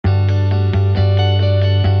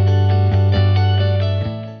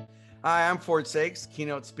Hi, I'm Ford Saeks,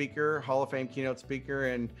 keynote speaker, Hall of Fame keynote speaker,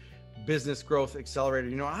 and business growth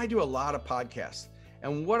accelerator. I do a lot of podcasts.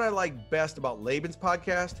 And what I like best about Laban's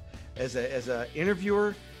podcast as a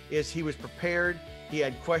interviewer is he was prepared, he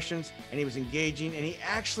had questions, and he was engaging, and he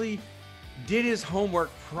actually did his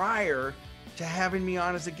homework prior to having me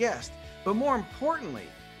on as a guest. But more importantly,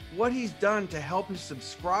 what he's done to help his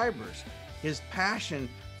subscribers, his passion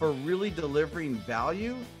for really delivering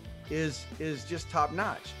value is just top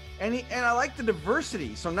notch. And I like the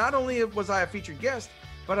diversity. So not only was I a featured guest,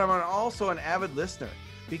 but I'm also an avid listener,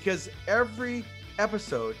 because every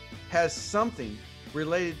episode has something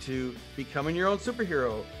related to becoming your own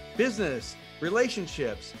superhero, business,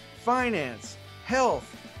 relationships, finance,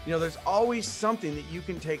 health. There's always something that you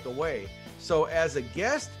can take away. So as a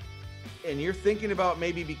guest, and you're thinking about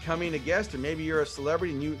maybe becoming a guest, or maybe you're a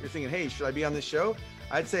celebrity and you're thinking, hey, should I be on this show?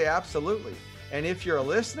 I'd say absolutely. And if you're a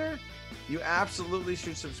listener, you absolutely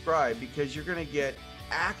should subscribe, because you're going to get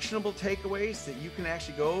actionable takeaways that you can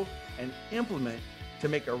actually go and implement to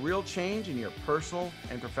make a real change in your personal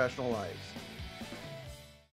and professional lives.